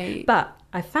 Right. But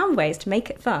I've found ways to make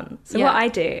it fun. So Yeah. what I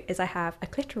do is I have a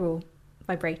clitoral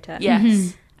vibrator.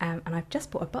 Yes. And I've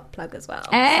just bought a butt plug as well.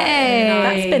 Hey! So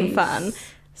that's been fun.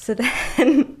 So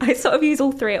then I sort of use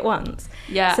all 3 at once.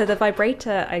 Yeah. So the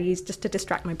vibrator I use just to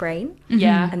distract my brain.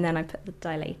 Yeah. And then I put the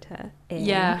dilator in.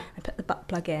 Yeah. I put the butt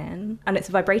plug in. And it's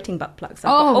a vibrating butt plug. So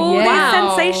I've Oh, got all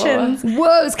yeah. these sensations.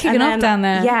 Whoa, it's kicking And off then- down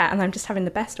there. Yeah, and I'm just having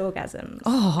the best orgasms.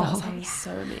 Oh, Sounds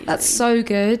so amazing. that's so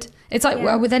good. It's like, Yeah.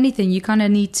 well, with anything, you kind of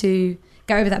need to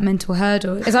get over that mental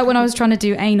hurdle. It's like when I was trying to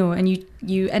do anal and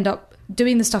you end up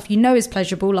doing the stuff you know is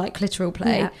pleasurable, like clitoral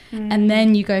play, Yeah. and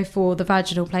then you go for the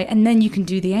vaginal play, and then you can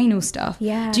do the anal stuff.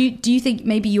 Yeah. Do you think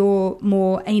maybe you're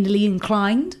more anally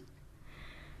inclined?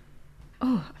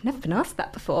 Oh, I've never been asked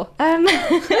that before.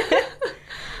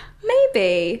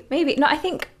 Maybe. No, I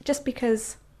think just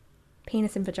because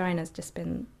penis and vagina has just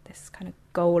been this kind of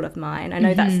goal of mine. I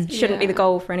know that shouldn't be the Yeah.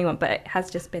 goal for anyone, but it has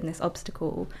just been this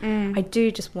obstacle. I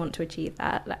do just want to achieve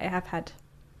that. Like I have had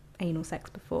anal sex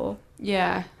before,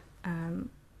 Yeah.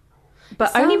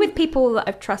 but only with people that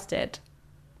I've trusted.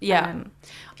 Yeah.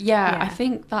 Yeah. I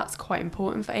think that's quite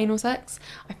important for anal sex.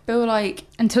 I feel like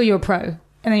Until you're a pro, and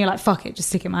then you're like, fuck it, just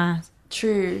stick it in my ass.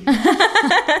 true.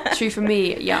 True for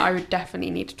me. Yeah, I would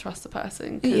definitely need to trust the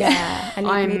person. 'Cause and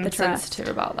you need I'm the trust. sensitive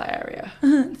about that area.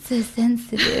 So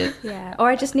sensitive. Yeah, or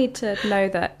I just need to know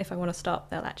that if I want to stop,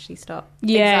 they'll actually stop.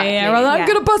 Yeah, Exactly. Rather, I'm Yeah.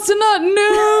 gonna bust a nut.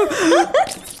 No.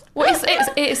 Well,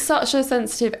 it's such a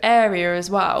sensitive area as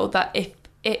well that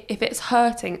if it's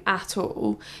hurting at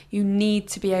all, you need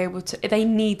to be able to. They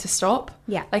need to stop.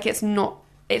 Yeah. Like it's not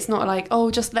like,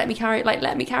 oh, just let me carry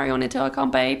on until I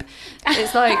come, babe.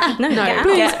 It's like No, get out.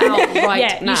 get out right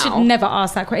Yeah, now. you should never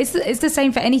ask that question. It's the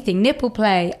same for anything. Nipple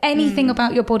play, anything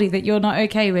about your body that you're not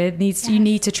okay with you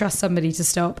need to trust somebody to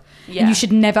stop. Yeah. And you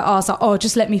should never ask, like, oh,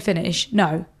 just let me finish.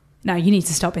 No, you need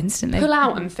to stop instantly. Pull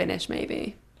out and finish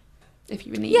maybe, if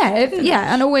you need.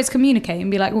 Yeah, and always communicate and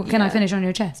be like, well, can I Yeah. finish on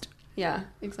your chest? Yeah,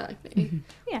 exactly.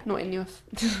 Yeah. Not in your.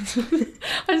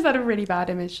 I just had a really bad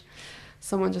image.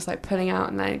 Someone just like pulling out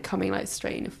and then coming like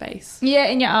straight in your face. Yeah,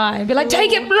 in your eye. Be like, take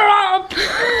it.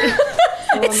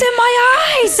 It's in my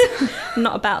eyes.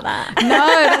 Not about that. No,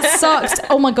 that sucks.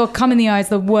 Oh my God, come in the eye is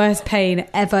the worst pain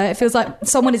ever. It feels like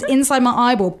someone is inside my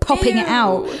eyeball, popping it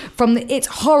out from the. It's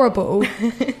horrible.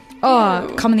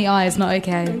 Oh, come in the eye is not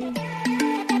okay.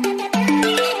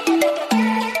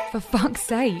 For fuck's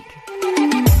sake.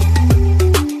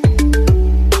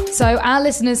 So our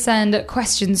listeners send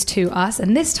questions to us,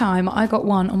 and this time I got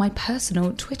one on my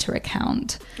personal Twitter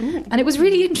account. And it was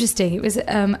really interesting. It was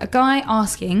a guy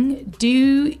asking, do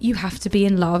you have to be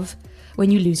in love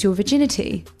when you lose your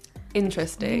virginity?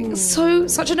 Interesting. So,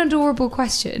 such an adorable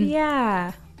question.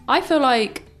 Yeah. I feel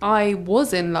like I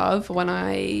was in love when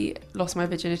I lost my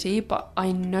virginity, but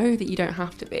I know that you don't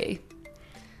have to be.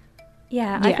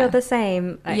 Yeah, I Yeah. feel the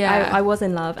same. Yeah. I was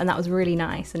in love and that was really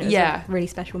nice and it was Yeah. a really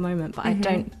special moment, but I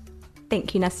don't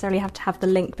think you necessarily have to have the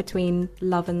link between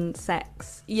love and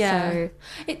sex. Yeah. So,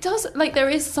 It does, like, there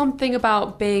is something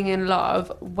about being in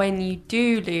love when you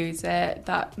do lose it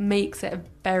that makes it a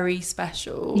very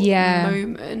special Yeah.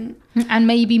 moment. And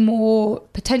maybe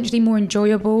potentially more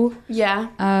enjoyable. Yeah.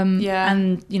 Yeah.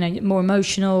 And, you know, more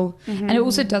emotional. And it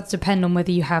also does depend on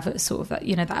whether you have a sort of,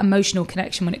 you know, that emotional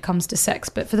connection when it comes to sex.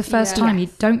 But for the first Yeah. time, you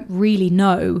don't really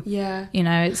know. Yeah. You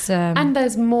know, it's... And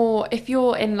there's more, if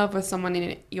you're in love with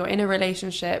someone, you're in a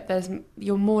relationship,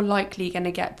 you're more likely going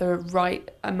to get the right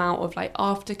amount of like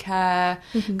aftercare.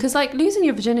 Because like losing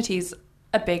your virginity is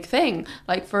a big thing,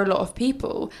 like for a lot of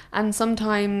people, and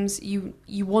sometimes you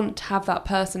want to have that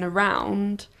person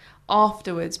around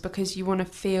afterwards because you want to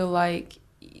feel like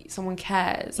someone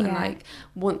cares and like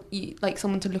want you, like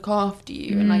someone to look after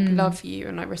you and like love you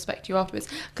and like respect you afterwards.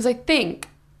 Because I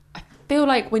feel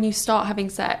like when you start having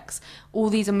sex, all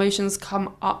these emotions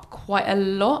come up quite a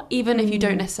lot, even if you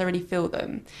don't necessarily feel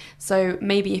them. So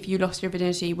maybe if you lost your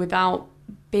virginity without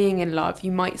being in love,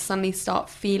 you might suddenly start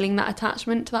feeling that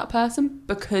attachment to that person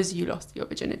because you lost your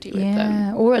virginity with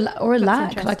them. Or a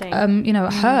lack, like you know,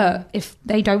 hurt if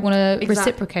they don't want to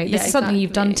reciprocate. This is something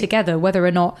you've done together, whether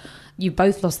or not you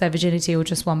both lost their virginity or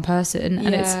just one person.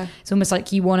 And it's almost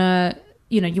like you want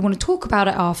to talk about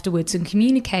it afterwards and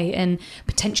communicate and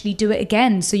potentially do it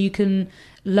again so you can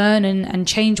learn and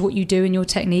change what you do in your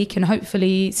technique and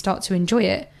hopefully start to enjoy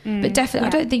it. But definitely,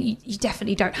 I don't think you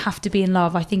definitely don't have to be in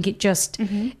love. I think it just,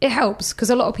 it helps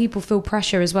because a lot of people feel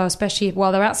pressure as well, especially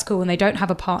while they're at school and they don't have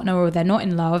a partner or they're not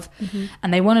in love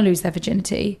and they want to lose their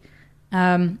virginity.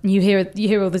 You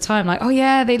hear all the time like, oh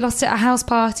yeah, they lost it at a house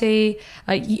party.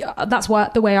 That's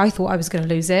the way I thought I was going to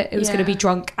lose it. It was going to be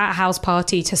drunk at a house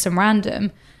party to some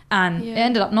random, and it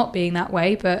ended up not being that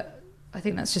way. But I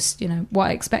think that's just, you know, what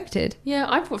I expected. Yeah,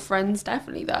 I've got friends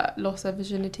definitely that lost their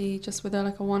virginity just with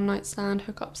a one night stand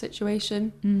hookup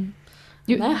situation.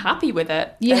 They're happy with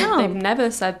it. Yeah, they've never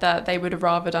said that they would have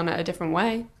rather done it a different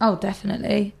way. Oh,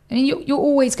 definitely. I mean, you're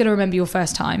always going to remember your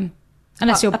first time.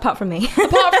 Unless you're apart from me.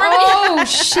 Oh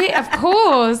shit! Of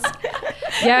course.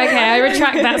 Yeah. Okay. I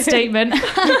retract that statement.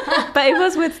 But it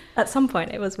was at some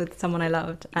point it was with someone I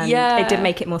loved, and it did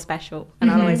make it more special.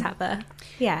 And I'll always have a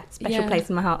special place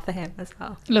in my heart for him as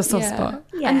well. Little soft spot.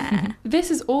 Yeah. And this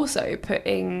is also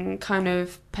putting kind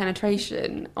of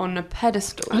penetration on a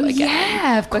pedestal Oh, again.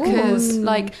 yeah, of course. Because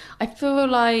like I feel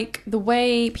like the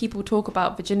way people talk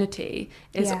about virginity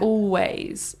is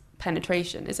always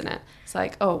penetration, isn't it? It's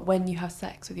like, oh, when you have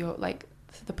sex with your like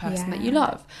the person that you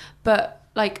love, but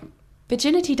like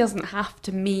virginity doesn't have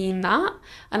to mean that.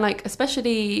 And like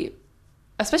especially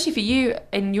for you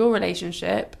in your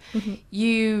relationship,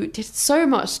 you did so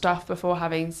much stuff before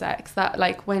having sex that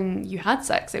like when you had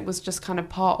sex it was just kind of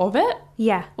part of it.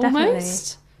 Definitely.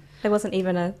 There wasn't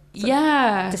even a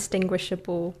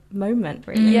distinguishable moment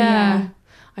really. I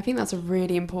think that's a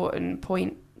really important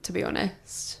point, to be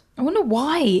honest. I wonder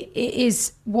why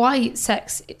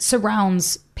sex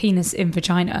surrounds penis in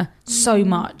vagina so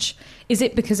much. Is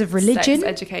it because of religion? Sex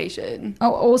education.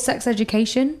 Oh, or sex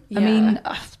education? Yeah. I mean,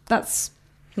 that's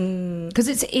because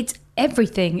it's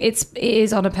everything. It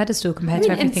is on a pedestal compared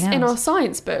to everything else. In our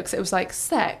science books, it was like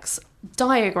sex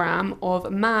diagram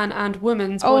of man and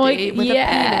woman's body with a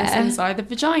penis inside the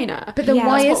vagina. But then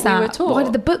why is that? We were taught. Why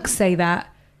did the books say that?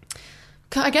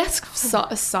 I guess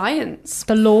science.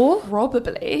 The law?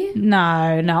 Probably.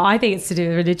 No. I think it's to do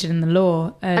with religion and the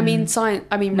law. I mean, science.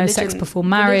 I mean, no religion, sex before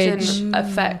marriage religion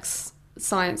affects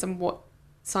science and what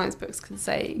science books can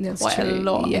say quite a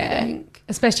lot. Yeah. I think,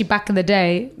 especially back in the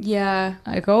day. Yeah.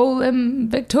 Like all them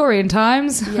Victorian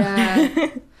times.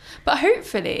 Yeah. But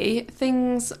hopefully,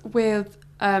 things with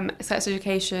sex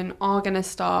education are going to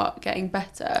start getting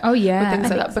better. Oh yeah, with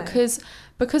things like that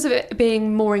because of it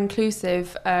being more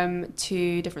inclusive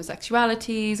to different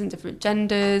sexualities and different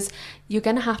genders, you're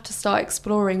going to have to start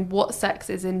exploring what sex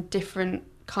is in different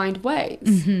kind of ways.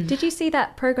 Did you see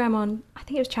that program on, I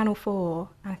think it was Channel 4,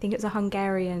 I think it was a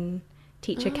Hungarian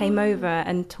teacher came over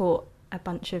and taught a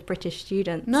bunch of British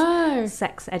students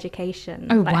sex education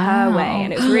her way,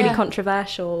 and it was really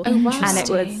controversial. And it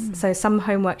was, so some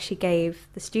homework she gave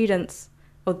the students,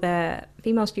 or the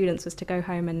female students, was to go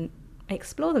home and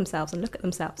explore themselves and look at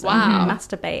themselves and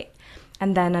masturbate.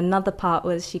 And then another part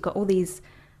was she got all these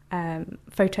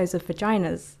photos of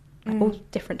vaginas, all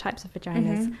different types of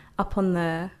vaginas, up on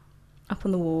the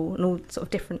wall, and all sort of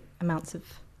different amounts of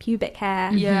pubic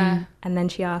hair. And then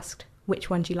she asked, which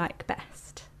one do you like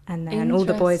best? And then all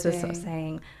the boys were sort of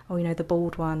saying, oh, you know, the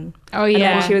bald one. Oh, yeah. And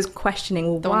then she was questioning,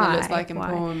 well, the why? one that looks like in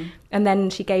porn. And then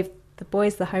she gave the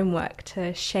boys the homework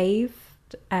to shave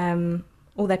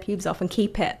all their pubes off and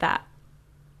keep it that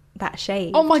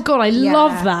shade. Oh my God, I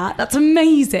love that. That's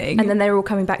amazing. And then they were all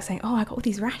coming back saying, oh, I got all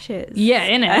these rashes. Yeah,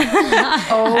 innit?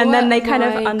 And then they kind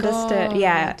of understood.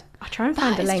 Yeah. I'll try and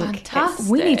find a link. Fantastic.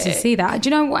 We need to see that. Do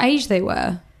you know what age they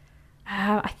were?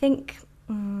 I think,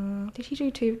 did you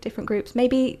do 2 different groups?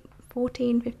 Maybe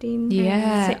 14, 15,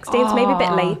 Yeah. 16, so maybe a bit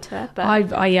Oh. later. But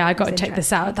I got to it's check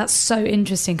this interesting. out. That's so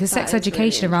interesting because That sex is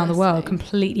education really around the world interesting.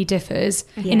 completely differs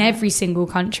in Yeah. every single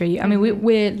country. I mean,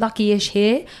 we're lucky-ish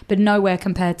here, but nowhere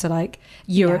compared to like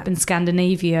Europe Yeah. and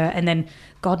Scandinavia, and then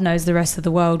God knows the rest of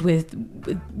the world with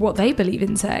what they believe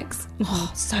in sex.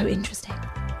 Oh, so interesting.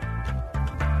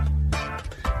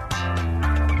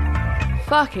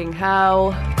 Fucking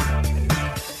hell.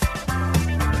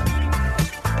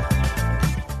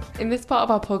 In this part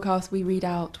of our podcast, we read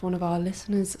out one of our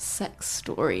listeners' sex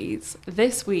stories.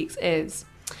 This week's is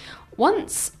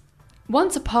once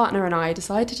a partner and I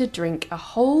decided to drink a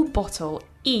whole bottle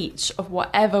each of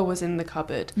whatever was in the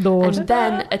cupboard Lord. and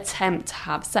then attempt to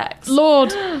have sex.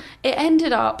 Lord. It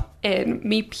ended up in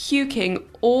me puking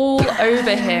all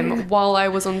over him while I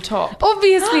was on top.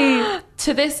 Obviously.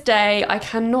 To this day, I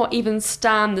cannot even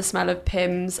stand the smell of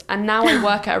Pimm's, and now I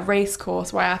work at a race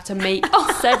course where I have to make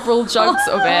several jugs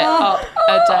of it up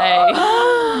a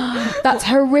day. That's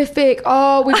horrific.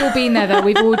 Oh, we've all been there though.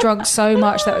 We've all drunk so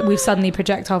much that we've suddenly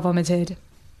projectile vomited.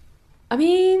 I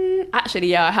mean, actually,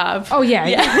 yeah, I have. Oh yeah.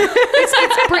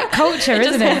 It's Brit culture,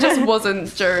 isn't It it? just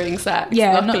wasn't during sex,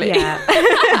 Yeah, luckily.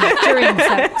 During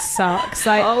sex sucks.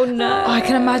 Like, Oh, no. I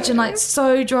can imagine like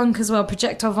so drunk as well,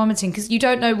 projectile vomiting, because you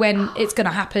don't know when it's going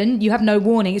to happen. You have no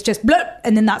warning. It's just blip,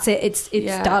 and then that's it. It's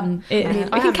Yeah. done. I mean,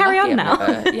 We can carry on now.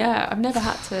 I've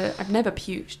never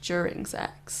puked during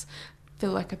sex. I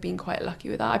feel like I've been quite lucky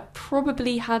with that. I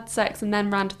probably had sex and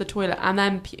then ran to the toilet and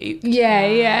then puked.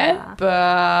 yeah.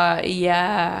 But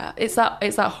yeah, it's that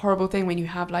horrible thing when you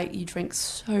have like you drink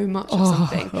so much of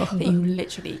something that you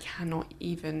literally cannot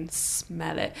even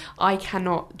smell it. I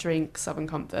cannot drink Southern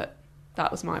Comfort. That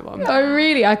was my one. Oh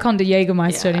really? I can't do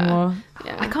Jägermeister Yeah. anymore.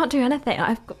 Yeah. I can't do anything.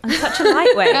 I'm such a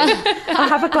lightweight. I'll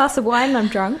have a glass of wine and I'm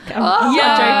drunk. I'm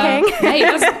yeah. not joking. Hey,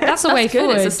 that's a way Good.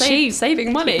 forward. It's Cheap.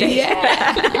 saving money.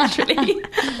 Yeah. literally.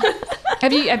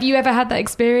 Have you ever had that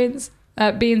experience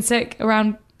being sick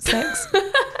around sex?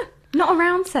 Not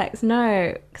around sex,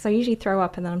 no. Because I usually throw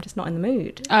up and then I'm just not in the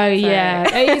mood. Oh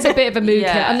yeah, it is a bit of a mood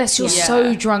Yeah. killer unless you're Yeah.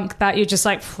 so drunk that you're just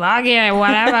like fuck yeah,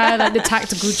 whatever, like the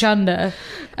tactical chunder.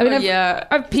 I mean,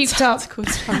 I've puked up. Tactical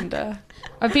chunder.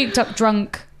 I puked up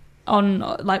drunk on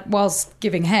like whilst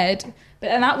giving head,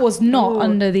 and that was not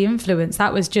under the influence.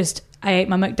 That was just I ate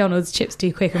my McDonald's chips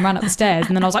too quick and ran up the stairs,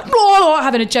 and then I was like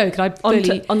having a joke, and I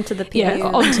fully Onto the penis. yeah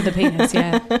onto the penis.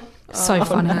 Yeah, so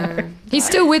funny. No. He's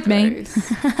still with me.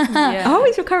 Yeah. Oh,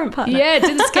 he's your current partner. Yeah, it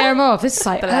didn't scare him off. This is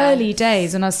like Bless. early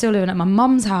days when I was still living at my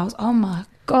mum's house. Oh my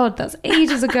god, that's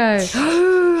ages ago.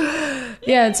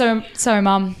 Yeah, and so sorry,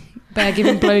 mum. They're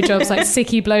giving blowjobs, like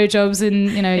sicky blowjobs in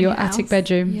your your attic house.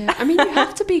 bedroom. Yeah, I mean, you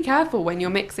have to be careful when you're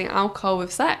mixing alcohol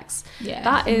with sex. Yeah.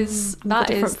 That is different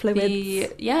the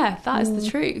fluids. that is the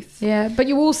truth. Yeah, but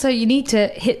you need to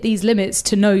hit these limits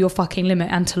to know your fucking limit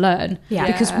and to learn. Yeah.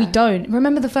 Because we don't.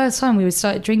 Remember the first time we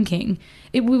started drinking,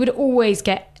 we would always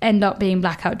end up being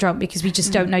blackout drunk because we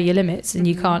just don't know your limits and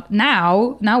you can't.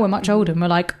 Now we're much older and we're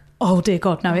like, oh dear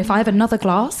God, no! If I have another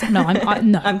glass, no,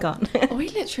 no. I'm gone. We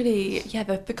literally,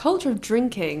 the culture of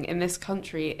drinking in this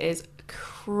country is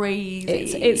crazy.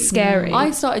 It's scary.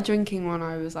 I started drinking when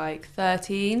I was like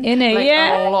 13. In it, like,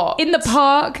 yeah. a lot. In the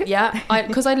park. Yeah,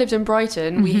 because I lived in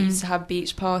Brighton, we used to have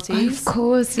beach parties. Of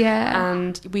course, yeah.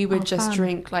 And we would just fun.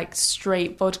 drink like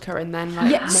straight vodka and then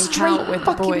like Yeah, make straight out with the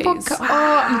fucking boys. vodka.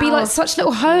 Oh, and be like such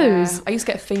little hoes. Yeah. I used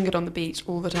to get fingered on the beach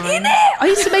all the time. I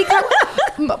used to make out.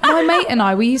 My mate and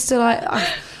I, we used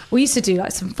to do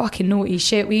like some fucking naughty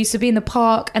shit. We used to be in the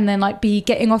park and then like be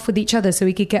getting off with each other so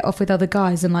we could get off with other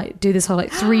guys and like do this whole like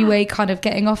 3-way kind of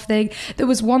getting off thing. There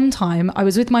was one time I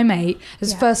was with my mate. It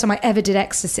was the first time I ever did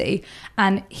ecstasy,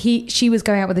 and she was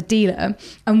going out with a dealer,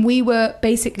 and we were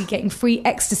basically getting free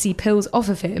ecstasy pills off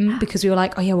of him because we were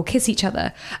like, oh yeah, we'll kiss each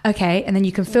other, okay, and then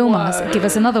you can film us, give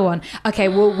us another one, okay,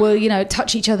 we'll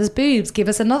touch each other's boobs, give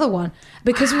us another one,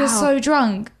 because we were so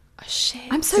drunk. Oh, shit.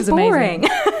 I'm so This is amazing. boring.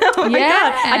 Oh my Yeah.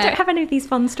 God. I don't have any of these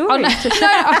fun stories. Oh, no,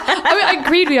 I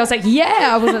agreed with you. I was like, yeah,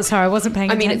 I wasn't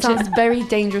paying I mean, it attention. sounds very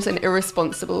dangerous and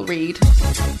irresponsible, Reed.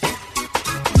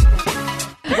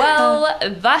 Well,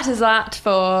 that is that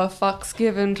for Fucks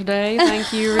Given today.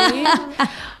 Thank you, Reed.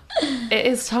 It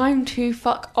is time to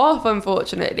fuck off,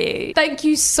 unfortunately. Thank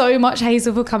you so much,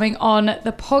 Hazel, for coming on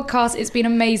the podcast. It's been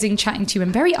amazing chatting to you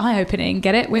and very eye-opening.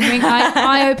 Get it? Wing, wing,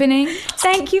 eye-opening.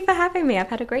 Thank you for having me. I've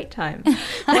had a great time.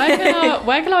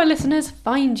 Where can our listeners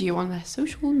find you on their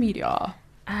social media?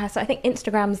 So I think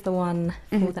Instagram's the one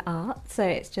for the art. So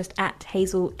it's just at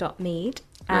hazel.mead.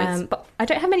 Nice. But I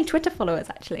don't have many Twitter followers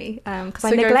actually, because So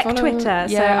I go neglect follow- Twitter.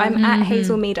 So yeah. I'm at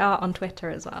Hazel Mead Art on Twitter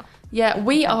as well. Yeah,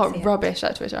 we are Fancy it. rubbish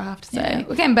at Twitter, I have to say. Yeah,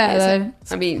 we're getting better though.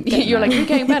 I mean, you're like, you're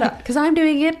getting better because I'm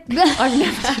doing it. I've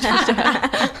never done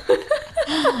Twitter.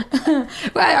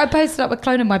 Well, I posted up a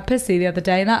clone of my pussy the other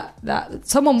day, and that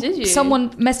someone Did you?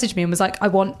 messaged me and was like,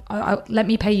 let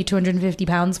me pay you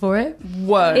 £250 for it.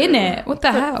 Whoa. In it, what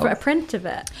the hell? For a print of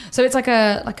it. So it's like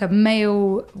a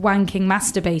male wanking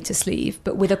masturbator sleeve,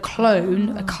 but with a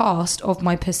clone, a cast of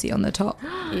my pussy on the top.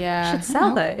 Yeah. Should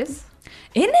sell those.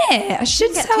 In it, I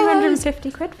should Get sell those.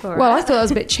 250 quid for Well, it. I thought that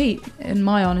was a bit cheap, in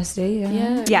my honesty.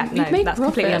 Yeah, Yeah, you'd no, make that's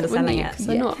profit, completely wouldn't underselling you? it. 'Cause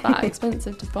they're Yeah. not that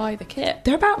expensive to buy the kit.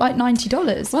 They're about like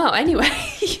 $90. Well, anyway,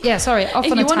 Yeah, sorry,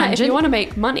 off on a if tangent. you want to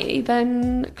make money,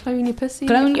 then clone your pussy.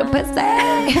 Clone your pussy.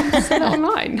 and sell it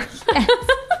online.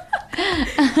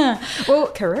 Well,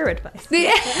 Career advice.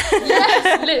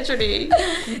 Yes, literally.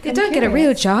 you don't get a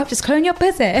real job, just clone your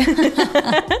pussy.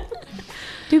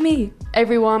 Do me.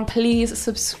 Everyone, please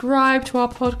subscribe to our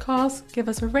podcast, give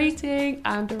us a rating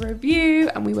and a review,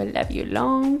 and we will love you a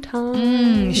long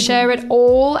time. Share it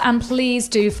all, and please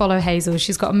do follow Hazel.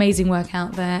 She's got amazing work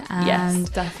out there. And Yes,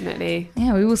 definitely.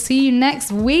 yeah, we will see you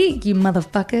next week, you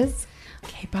motherfuckers.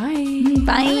 Okay, bye.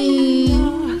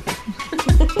 Bye.